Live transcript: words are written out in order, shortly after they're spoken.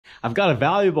I've got a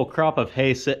valuable crop of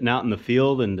hay sitting out in the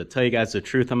field, and to tell you guys the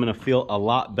truth, I'm gonna feel a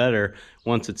lot better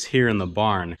once it's here in the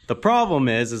barn. The problem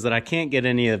is that I can't get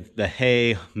any of the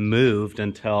hay moved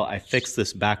until I fix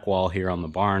this back wall here on the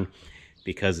barn,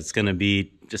 because it's gonna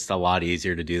be just a lot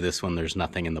easier to do this when there's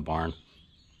nothing in the barn.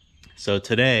 So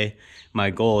today,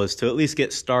 my goal is to at least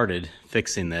get started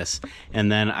fixing this,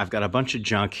 and then I've got a bunch of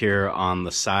junk here on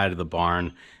the side of the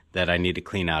barn that I need to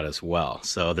clean out as well.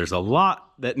 So there's a lot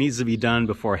that needs to be done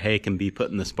before hay can be put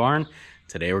in this barn.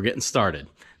 Today we're getting started.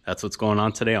 That's what's going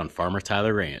on today on Farmer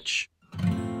Tyler Ranch.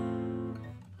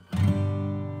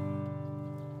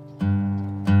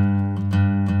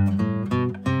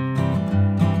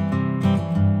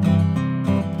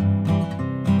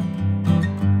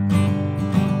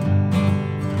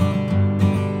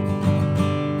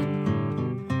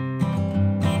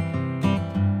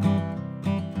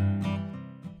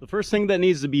 First thing that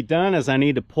needs to be done is I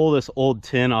need to pull this old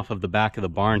tin off of the back of the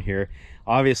barn here.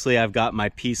 Obviously I've got my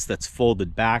piece that's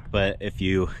folded back, but if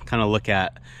you kind of look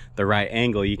at the right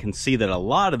angle, you can see that a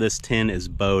lot of this tin is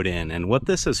bowed in. And what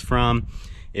this is from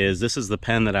is, this is the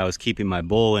pen that I was keeping my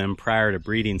bull in prior to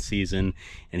breeding season,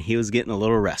 and he was getting a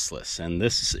little restless. And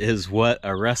this is what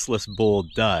a restless bull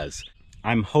does.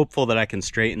 I'm hopeful that I can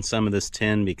straighten some of this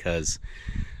tin, because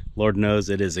Lord knows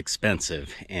it is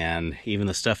expensive, and even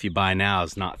the stuff you buy now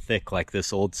is not thick like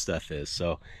this old stuff is.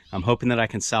 So I'm hoping that I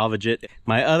can salvage it.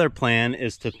 My other plan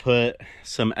is to put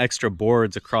some extra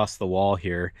boards across the wall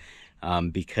here,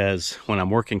 because when I'm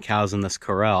working cows in this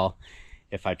corral,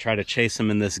 if I try to chase them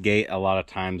in this gate, a lot of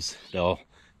times they'll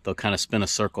kind of spin a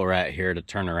circle right here to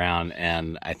turn around,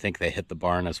 and I think they hit the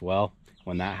barn as well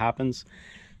when that happens.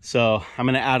 So I'm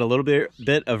going to add a little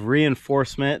bit of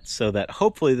reinforcement so that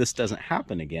hopefully this doesn't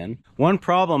happen again. One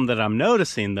problem that I'm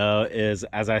noticing though is,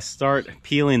 as I start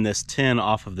peeling this tin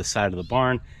off of the side of the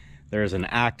barn, there's an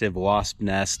active wasp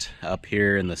nest up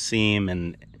here in the seam,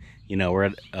 and you know, we're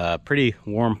at a pretty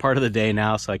warm part of the day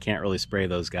now, so I can't really spray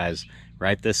those guys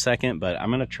right this second, but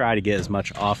I'm going to try to get as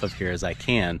much off of here as I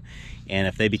can. And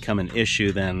if they become an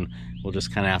issue, then we'll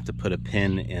just kind of have to put a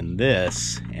pin in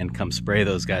this and come spray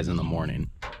those guys in the morning.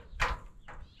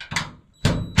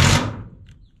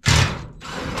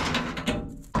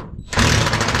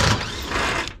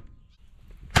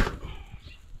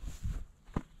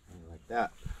 Like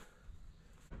that.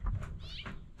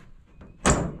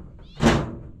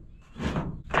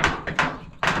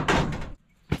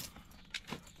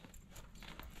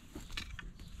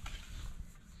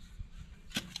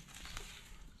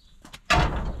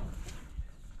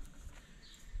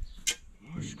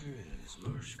 More screws.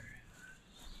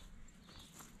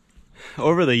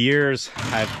 Over the years,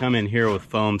 I've come in here with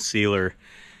foam sealer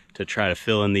to try to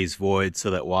fill in these voids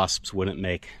so that wasps wouldn't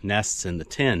make nests in the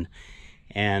tin.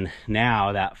 And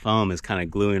now that foam is kind of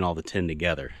gluing all the tin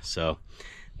together. So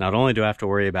not only do I have to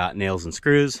worry about nails and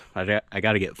screws, I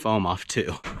got to get foam off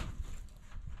too.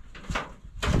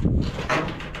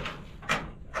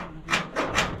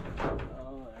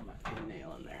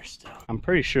 I'm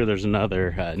pretty sure there's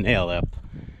another nail up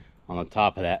on the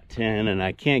top of that tin, and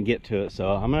I can't get to it,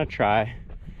 so I'm going to try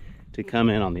to come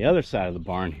in on the other side of the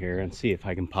barn here and see if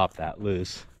I can pop that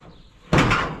loose.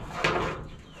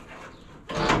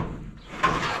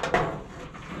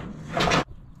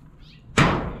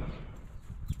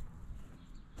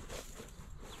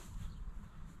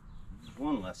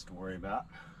 One less to worry about.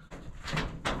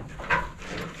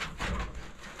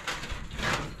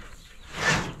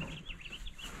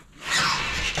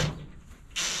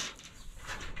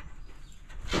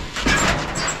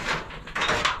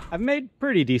 I've made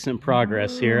pretty decent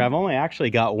progress here. I've only actually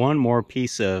got one more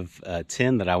piece of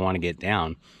tin that I want to get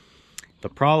down. The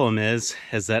problem is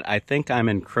that I think I'm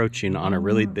encroaching on a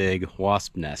really big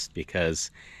wasp nest,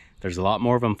 because there's a lot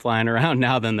more of them flying around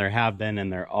now than there have been,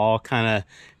 and they're all kind of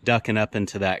ducking up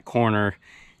into that corner,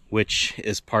 which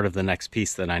is part of the next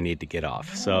piece that I need to get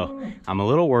off. So I'm a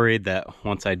little worried that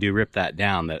once I do rip that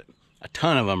down, that a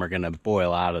ton of them are going to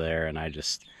boil out of there, and I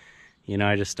just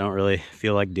don't really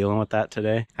feel like dealing with that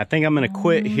today. I think I'm going to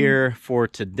quit here for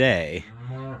today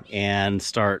and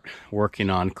start working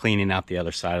on cleaning out the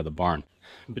other side of the barn.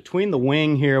 Between the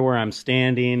wing here where I'm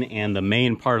standing and the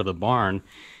main part of the barn,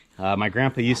 my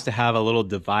grandpa used to have a little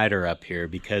divider up here,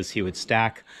 because he would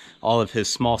stack all of his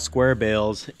small square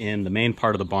bales in the main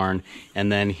part of the barn,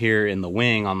 and then here in the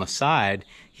wing on the side,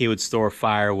 he would store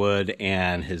firewood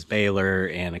and his baler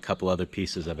and a couple other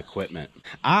pieces of equipment.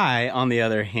 I, on the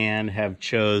other hand, have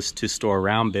chose to store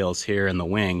round bales here in the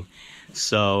wing.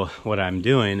 So what I'm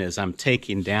doing is I'm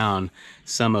taking down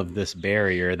some of this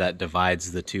barrier that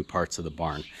divides the two parts of the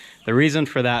barn. The reason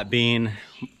for that being,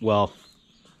 well,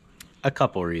 A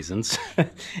couple reasons,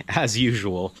 as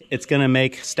usual. It's gonna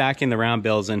make stacking the round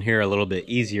bales in here a little bit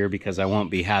easier because I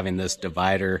won't be having this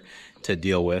divider to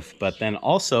deal with. But then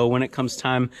also when it comes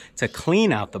time to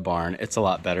clean out the barn, it's a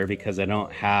lot better because I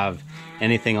don't have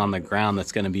anything on the ground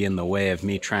that's gonna be in the way of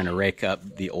me trying to rake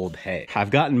up the old hay.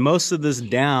 I've gotten most of this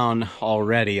down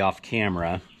already off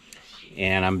camera,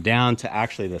 and I'm down to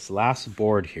actually this last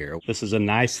board here. This is a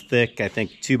nice thick, I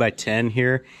think 2x10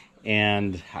 here,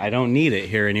 and I don't need it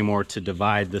here anymore to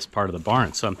divide this part of the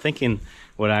barn. So I'm thinking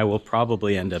what I will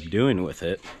probably end up doing with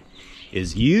it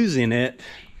is using it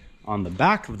on the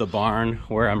back of the barn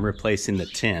where I'm replacing the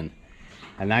tin.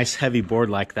 A nice heavy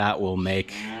board like that will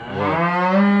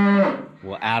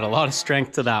add a lot of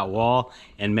strength to that wall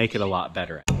and make it a lot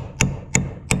better.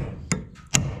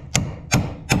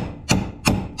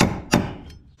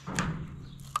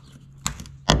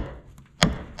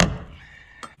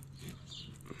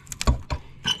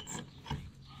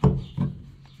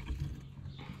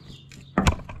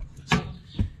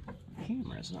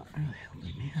 Camera's not really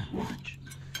helping me that much.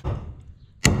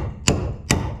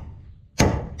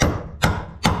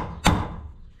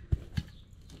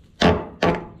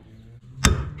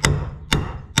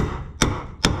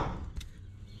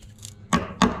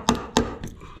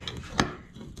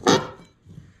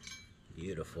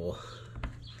 Beautiful.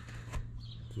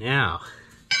 Now,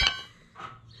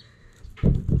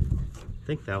 I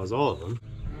think that was all of them.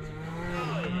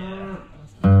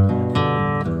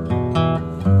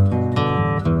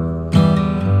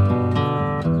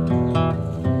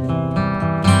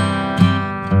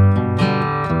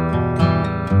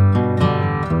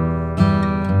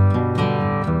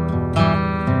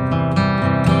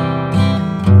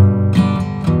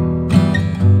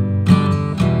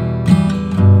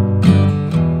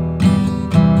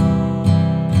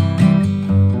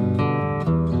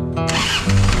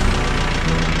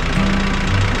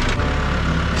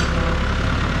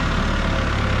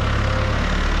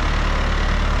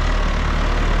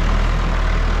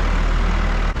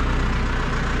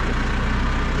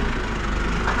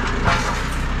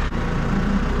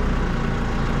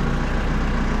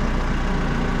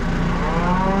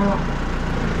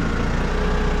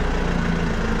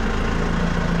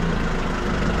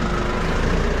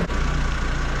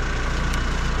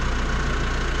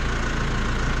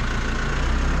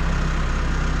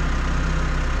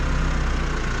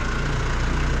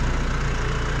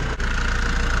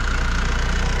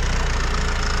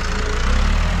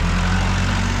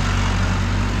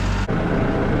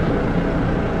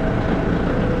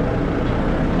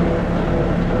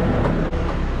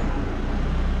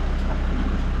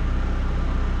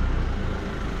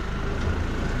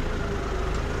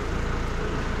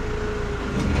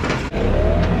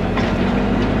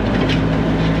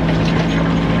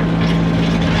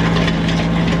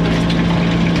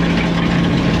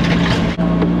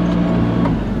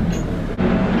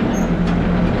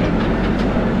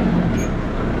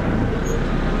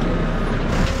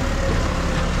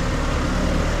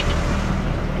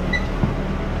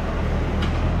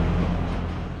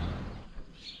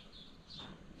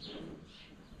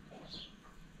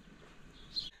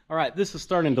 All right, this is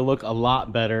starting to look a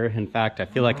lot better. In fact, I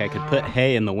feel like I could put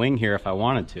hay in the wing here if I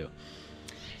wanted to.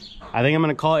 I think I'm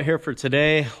gonna call it here for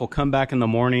today. We'll come back in the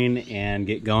morning and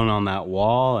get going on that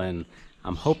wall, and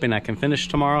I'm hoping I can finish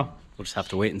tomorrow. We'll just have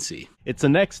to wait and see. It's the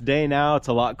next day now. It's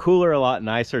a lot cooler, a lot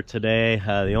nicer today.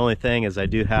 The only thing is I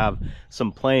do have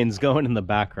some planes going in the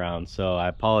background, so I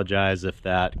apologize if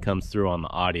that comes through on the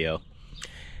audio.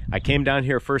 I came down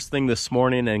here first thing this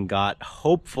morning and got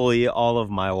hopefully all of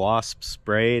my wasps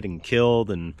sprayed and killed,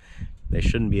 and they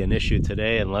shouldn't be an issue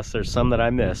today unless there's some that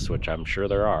I missed, which I'm sure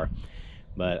there are.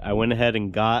 But I went ahead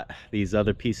and got these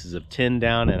other pieces of tin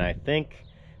down, and I think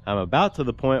I'm about to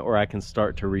the point where I can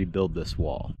start to rebuild this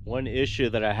wall. One issue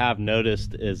that I have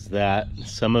noticed is that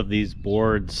some of these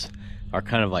boards are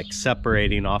kind of like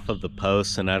separating off of the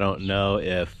posts, and I don't know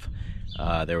if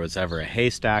there was ever a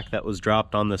haystack that was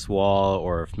dropped on this wall,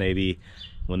 or if maybe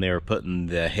when they were putting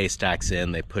the haystacks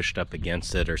in they pushed up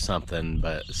against it or something,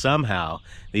 but somehow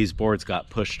these boards got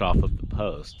pushed off of the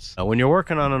posts. When you're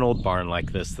working on an old barn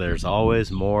like this, there's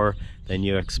always more than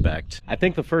you expect. I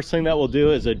think the first thing that we'll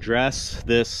do is address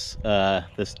this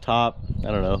this top,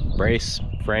 I don't know, brace,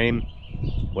 frame,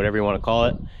 whatever you want to call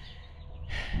it.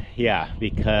 Yeah,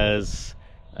 because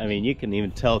I mean, you can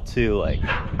even tell too, like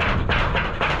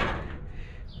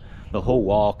the whole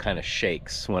wall kind of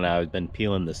shakes. When I've been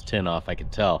peeling this tin off, I could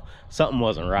tell something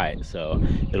wasn't right. So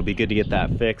it'll be good to get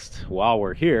that fixed while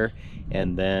we're here,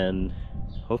 and then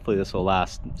hopefully this will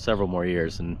last several more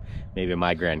years and maybe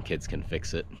my grandkids can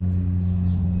fix it.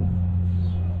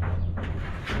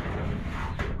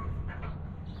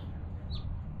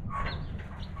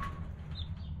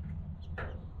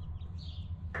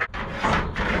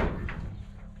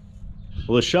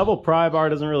 Well, the shovel pry bar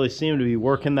doesn't really seem to be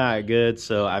working that good,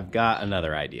 so I've got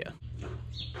another idea.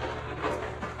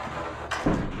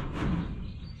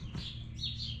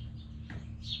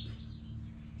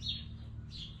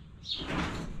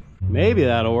 Maybe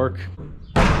that'll work.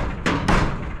 If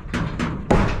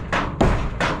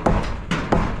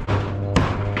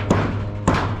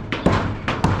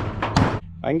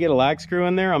I can get a lag screw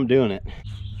in there, I'm doing it.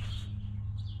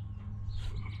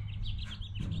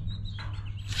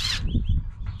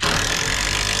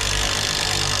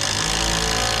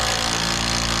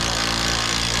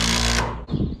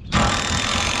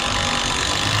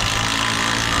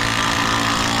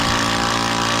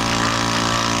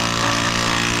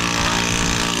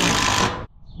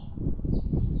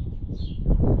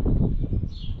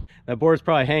 That board's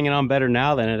probably hanging on better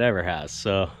now than it ever has.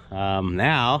 So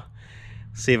now,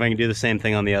 see if I can do the same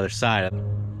thing on the other side. There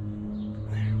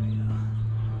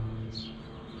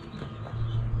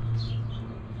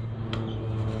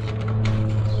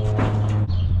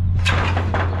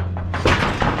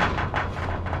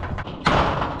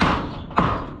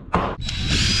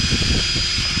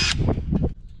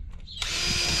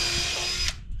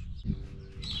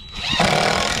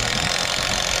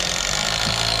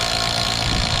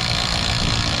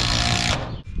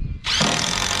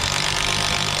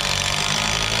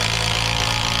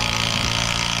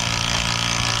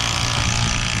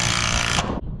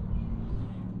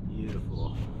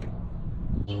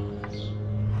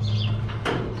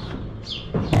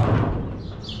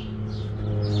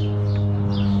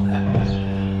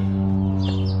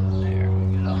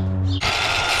we go.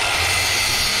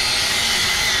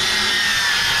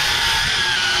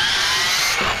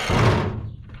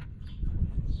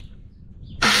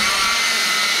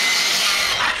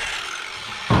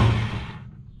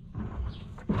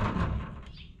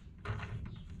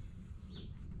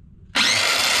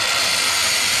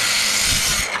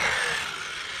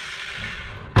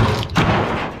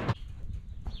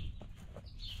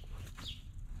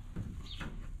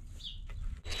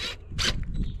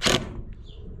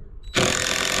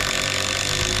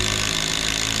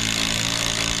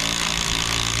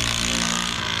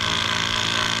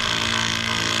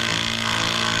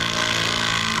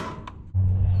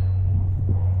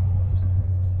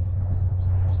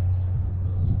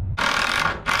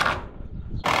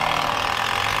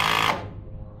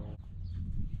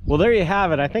 Well, there you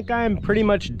have it. I think I'm pretty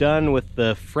much done with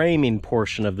the framing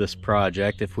portion of this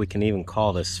project, if we can even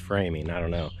call this framing. I don't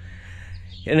know.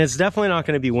 And it's definitely not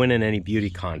going to be winning any beauty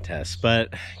contests,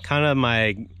 but kind of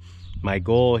my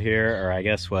goal here, or I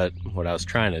guess what I was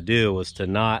trying to do, was to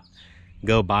not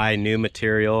go buy new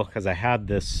material, because I had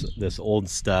this old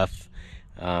stuff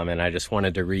and I just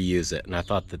wanted to reuse it, and I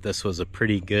thought that this was a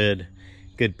pretty good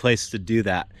place to do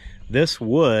that. This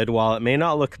wood, while it may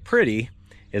not look pretty,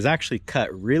 is actually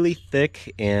cut really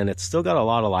thick, and it's still got a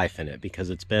lot of life in it because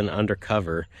it's been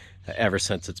undercover ever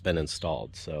since it's been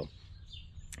installed. So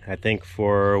I think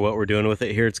for what we're doing with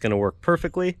it here, it's going to work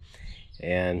perfectly.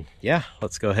 And yeah,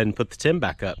 let's go ahead and put the tin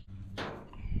back up.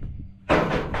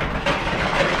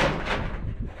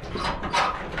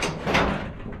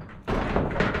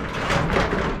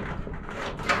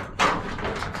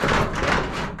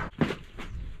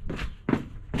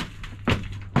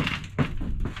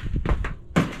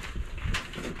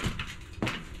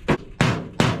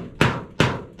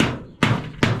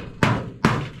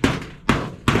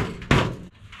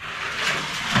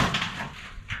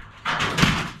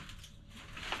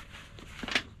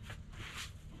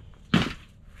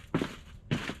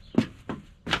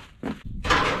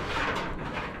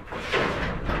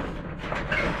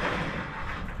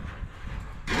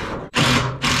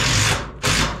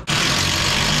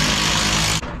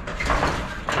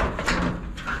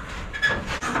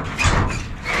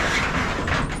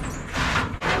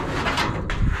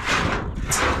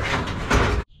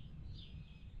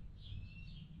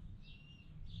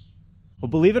 Well,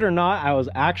 believe it or not, I was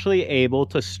actually able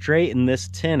to straighten this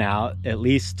tin out, at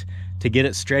least to get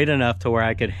it straight enough to where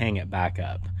I could hang it back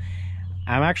up.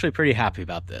 I'm actually pretty happy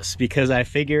about this, because I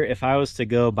figure if I was to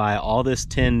go buy all this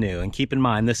tin new, and keep in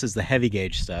mind this is the heavy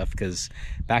gauge stuff, because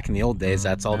back in the old days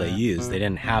that's all they used. They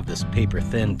didn't have this paper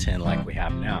thin tin like we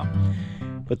have now.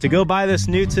 But to go buy this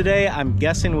new today, I'm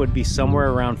guessing would be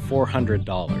somewhere around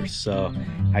 $400. So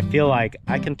I feel like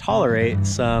I can tolerate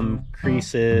some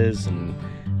creases and,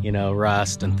 you know,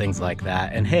 rust and things like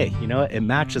that. And hey, you know what? It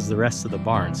matches the rest of the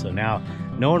barn. So now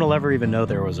no one will ever even know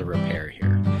there was a repair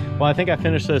here. Well, I think I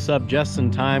finished this up just in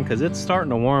time, because it's starting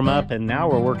to warm up and now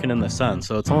we're working in the sun.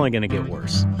 So it's only going to get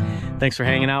worse. Thanks for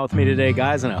hanging out with me today,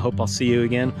 guys. And I hope I'll see you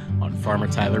again on Farmer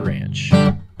Tyler Ranch.